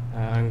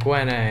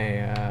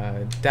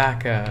 Nguene,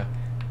 Daka,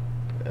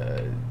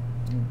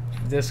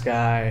 this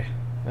guy,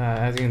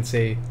 as you can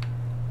see,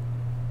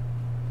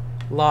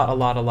 a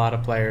lot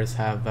of players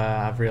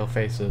have real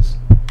faces.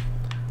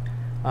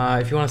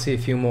 If you want to see a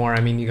few more, I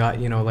mean, you got,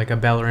 you know, like a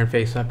Bellerin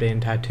face update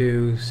and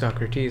tattoos,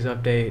 Socrates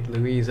update,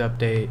 Louise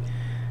update,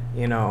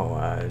 you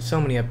know, so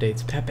many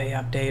updates. Pepe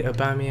update,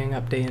 Aubameyang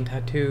update and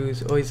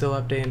tattoos,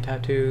 Ozil update and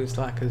tattoos,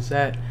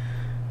 Lacazette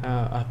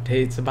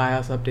updates,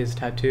 Ceballos updates,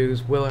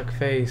 tattoos, Willock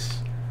face,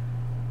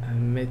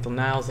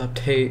 Maitland-Niles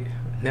update,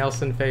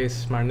 Nelson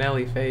face,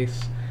 Martinelli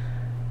face,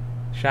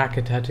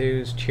 Xhaka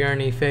tattoos,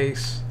 Tierney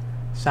face,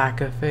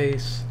 Saka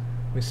face,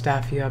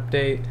 Mustafi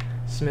update,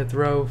 Smith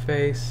Rowe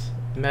face,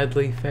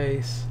 Medley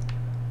face,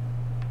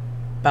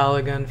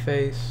 Balogun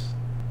face.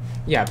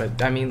 Yeah,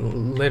 but I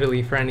mean,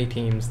 literally for any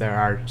teams, there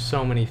are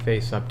so many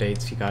face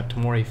updates. You got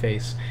Tomori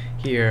face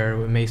here,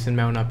 Mason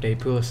Mount update,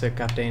 Pulisic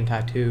update and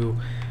tattoo,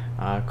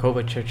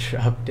 Kovacic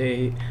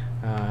update,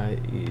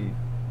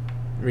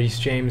 Reece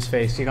James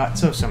face. You got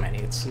so many.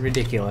 It's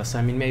ridiculous.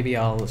 I mean, maybe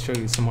I'll show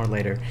you some more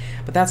later.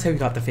 But that's how you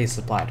got the faces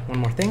applied. One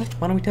more thing.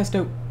 Why don't we test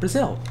out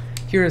Brazil?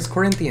 Here is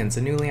Corinthians,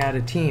 a newly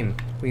added team.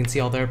 We can see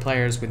all their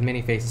players with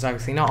mini faces.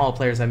 Obviously, not all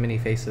players have mini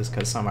faces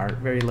because some are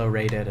very low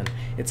rated and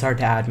it's hard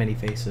to add mini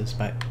faces.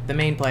 But the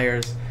main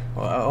players,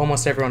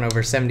 almost everyone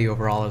over 70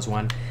 overall is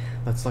one.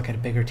 Let's look at a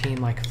bigger team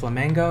like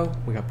Flamengo.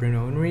 We got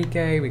Bruno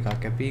Henrique, we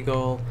got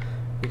Gabigol,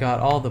 we got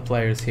all the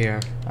players here.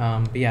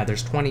 But yeah,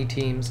 there's 20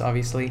 teams,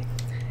 obviously.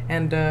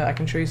 And I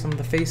can show you some of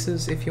the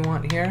faces if you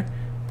want here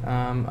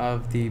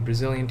of the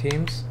Brazilian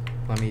teams.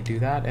 Let me do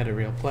that. Edit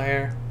Real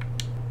Player.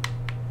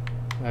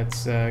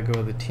 Let's go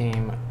with a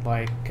team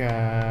like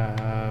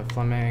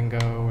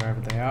Flamengo,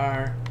 wherever they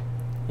are.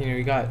 You know,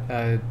 you got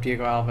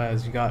Diego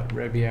Alves, you got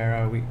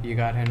Ribeiro, you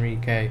got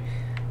Henrique,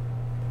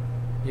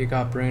 you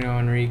got Bruno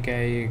Henrique,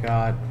 you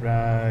got,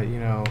 you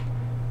know,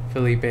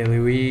 Felipe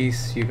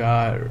Luis, you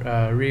got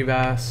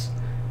Rivas,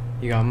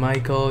 you got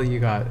Michael, you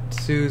got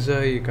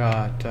Souza, you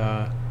got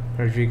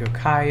Rodrigo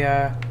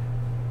Kaya,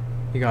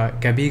 you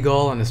got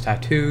Gabigol and his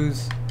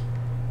tattoos.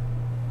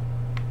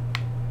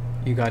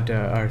 You got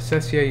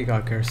Arcesia, you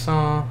got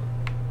Gerson.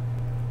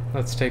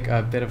 Let's take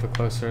a bit of a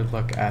closer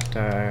look at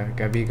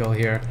Gabigol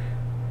here.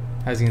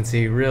 As you can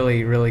see,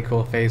 really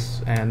cool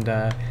face, and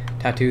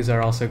tattoos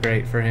are also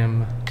great for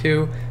him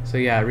too. So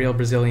yeah, real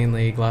Brazilian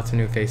league, lots of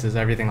new faces,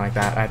 everything like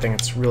that. I think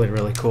it's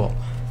really cool.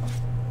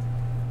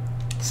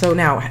 So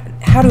now,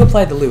 how to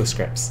apply the Lua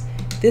scripts.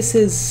 This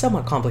is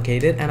somewhat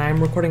complicated, and I'm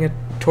recording a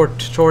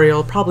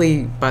tutorial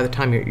probably by the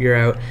time you're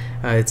out.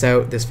 It's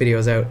out, this video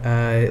is out,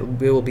 it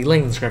will be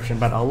linked in the description,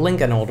 but I'll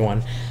link an old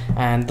one.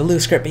 And the Lua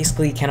script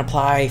basically can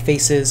apply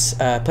faces,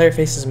 player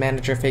faces,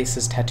 manager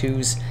faces,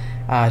 tattoos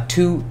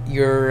to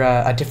your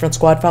a different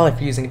squad file if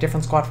you're using a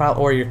different squad file,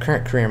 or your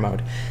current career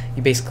mode.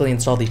 You basically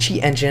install the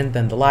cheat engine,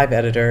 then the live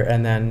editor,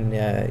 and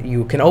then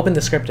you can open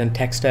the script in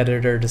text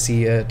editor to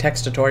see a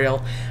text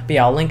tutorial. But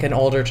yeah, I'll link an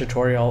older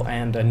tutorial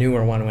and a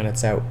newer one when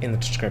it's out in the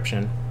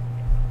description.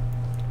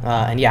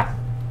 And yeah.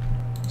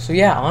 So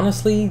yeah,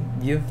 honestly,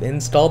 you've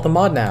installed the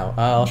mod now.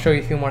 I'll show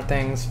you a few more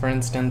things. For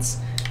instance,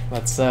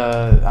 let's,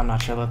 I'm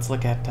not sure, let's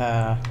look at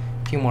a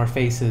few more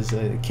faces,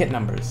 kit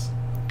numbers.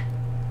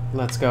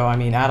 Let's go, I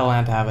mean,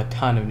 Atalanta have a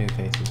ton of new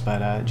faces,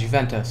 but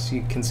Juventus,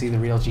 you can see the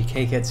real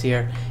GK kits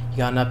here. You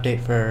got an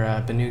update for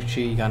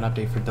Bonucci, you got an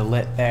update for De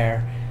Ligt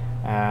there.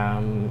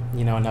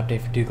 You know, an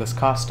update for Douglas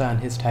Costa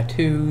and his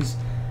tattoos.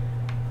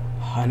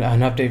 An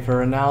update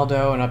for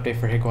Ronaldo, an update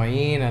for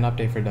Higuain, an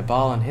update for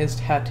Dybala and his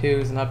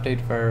tattoos, an update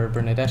for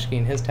Bernardeschi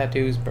and his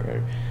tattoos,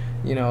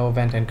 you know,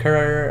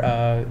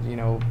 Bentancur, you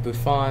know,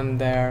 Buffon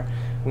there.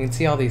 We can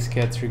see all these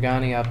kits.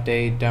 Rugani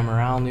update,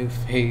 Demiral new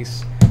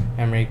face,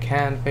 Emre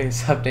Can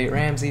face update,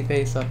 Ramsey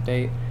face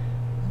update,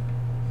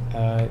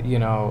 you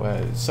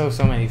know, so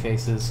many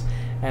faces.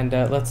 And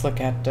let's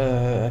look at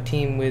a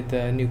team with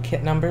new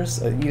kit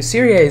numbers.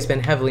 Serie A has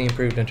been heavily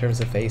improved in terms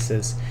of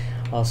faces.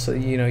 Also,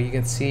 you know, you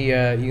can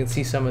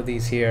see some of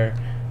these here.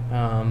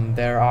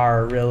 There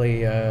are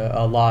really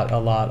a lot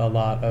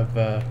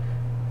of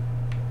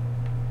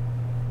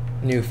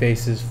new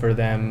faces for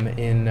them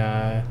in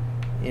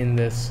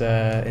this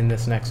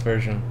next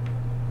version.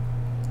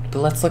 But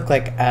let's look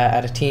like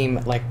at a team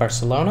like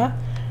Barcelona.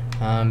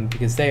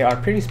 because they are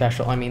pretty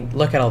special. I mean,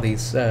 look at all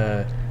these,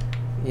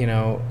 you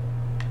know,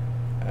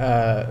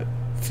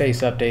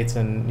 face updates,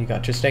 and you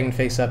got Justine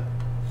face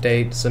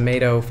update,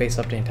 Zomato face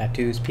update and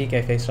tattoos,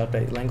 PK face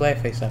update,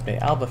 Langlais face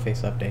update, Alba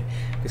face update,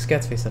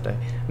 Busquets face update,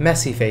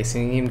 Messi face,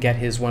 and you can even get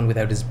his one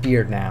without his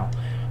beard now.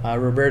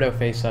 Roberto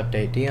face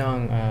update, De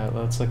Jong,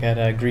 let's look at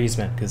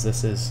Griezmann, because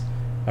this is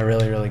a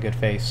really, really good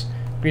face.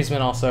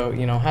 Griezmann also,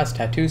 you know, has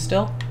tattoos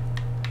still.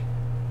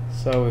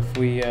 So if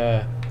we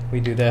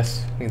do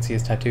this, we can see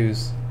his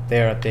tattoos.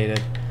 They are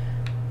updated.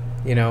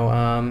 You know,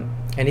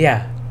 and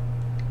yeah,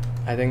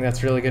 I think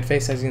that's a really good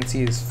face. As you can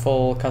see, his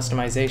full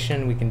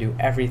customization. We can do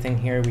everything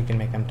here. We can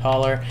make him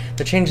taller.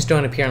 The changes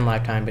don't appear in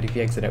lifetime, but if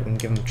you exit out, we can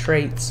give him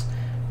traits.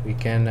 We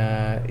can,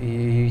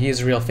 he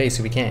is a real face,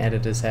 so we can't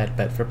edit his head,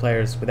 but for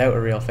players without a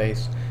real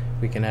face,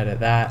 we can edit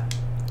that.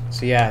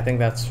 So yeah, I think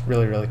that's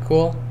really, really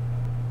cool.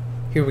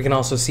 Here we can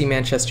also see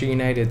Manchester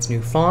United's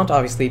new font.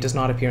 Obviously, it does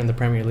not appear in the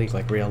Premier League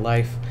like real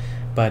life,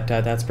 but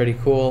that's pretty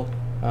cool.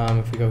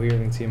 If we go here, we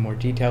can see in more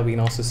detail. We can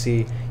also see,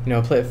 you know,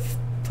 a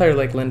player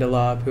like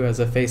Lindelof, who has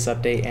a face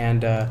update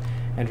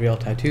and real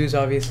tattoos,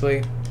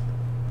 obviously.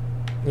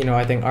 You know,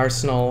 I think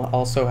Arsenal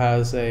also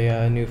has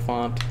a new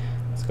font.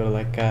 Let's go to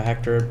like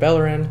Hector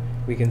Bellerin.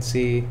 We can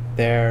see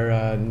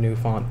their new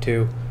font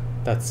too.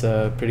 That's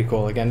pretty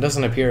cool. Again, it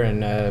doesn't appear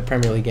in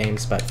Premier League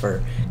games, but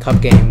for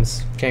Cup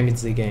games,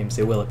 Champions League games,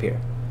 it will appear.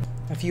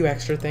 A few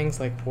extra things,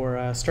 like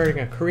for starting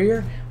a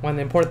career, one of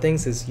the important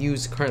things is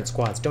use current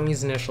squads. Don't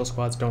use initial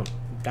squads, don't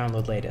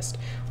download latest.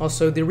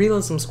 Also, the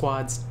realism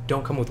squads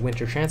don't come with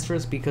winter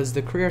transfers because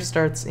the career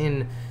starts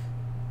in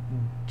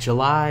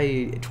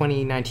July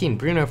 2019.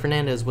 Bruno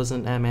Fernandes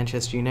wasn't at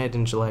Manchester United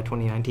in July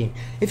 2019.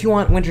 If you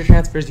want winter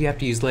transfers, you have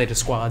to use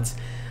latest squads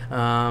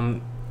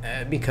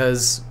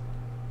because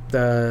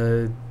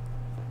that's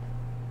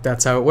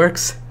how it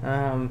works.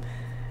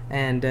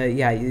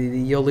 Yeah,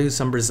 you'll lose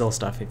some Brazil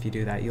stuff if you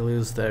do that. You'll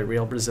lose the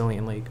real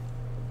Brazilian league.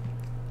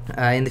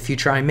 In the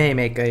future, I may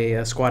make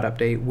a squad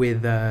update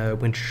with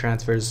winter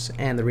transfers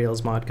and the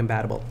Realism mod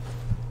compatible.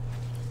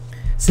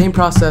 Same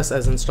process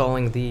as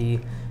installing the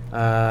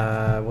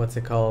what's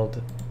it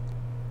called?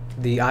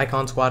 The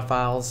icon squad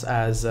files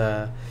as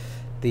the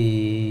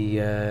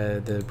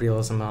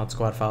Realism mod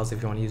squad files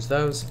if you want to use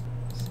those.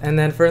 And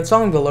then for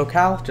installing the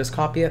locale, just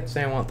copy it.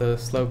 Say I want the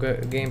slow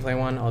gameplay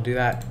one, I'll do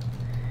that.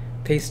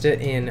 Paste it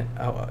in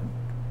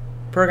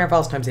program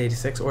files times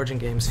 86, origin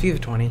games, FIFA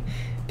 20,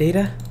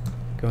 data,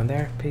 go in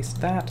there, paste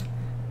that,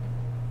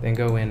 then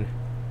go in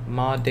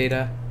mod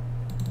data,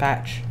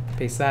 patch,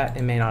 paste that.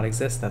 It may not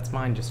exist, that's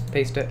mine, just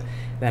paste it,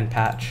 then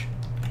patch,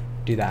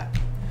 do that.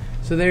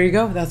 So there you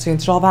go, that's to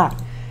install that.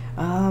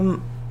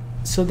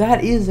 So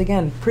that is,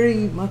 again,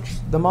 pretty much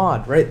the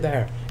mod right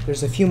there.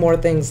 There's a few more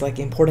things like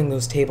importing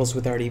those tables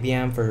with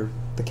RDBM for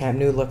the Camp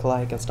Nou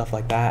lookalike and stuff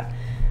like that.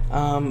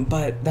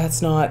 But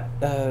that's not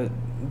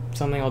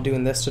something I'll do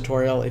in this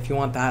tutorial. If you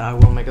want that, I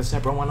will make a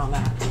separate one on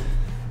that.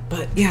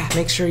 But yeah,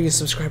 make sure you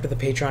subscribe to the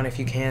Patreon if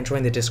you can.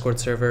 Join the Discord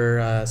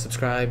server,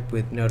 subscribe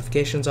with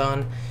notifications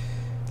on.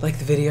 Like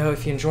the video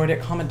if you enjoyed it.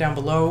 Comment down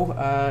below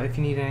if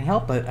you need any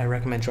help, but I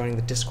recommend joining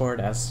the Discord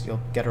as you'll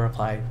get a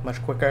reply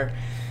much quicker.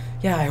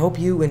 Yeah, I hope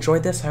you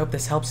enjoyed this. I hope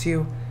this helps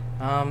you.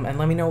 And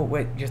let me know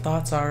what your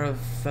thoughts are of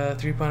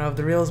 3.0 of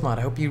the Realism mod.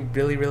 I hope you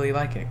really, really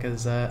like it,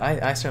 because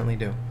I certainly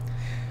do.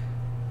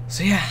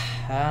 So yeah,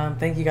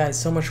 thank you guys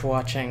so much for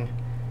watching.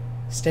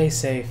 Stay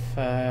safe,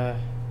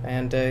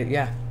 and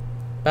yeah,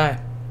 bye.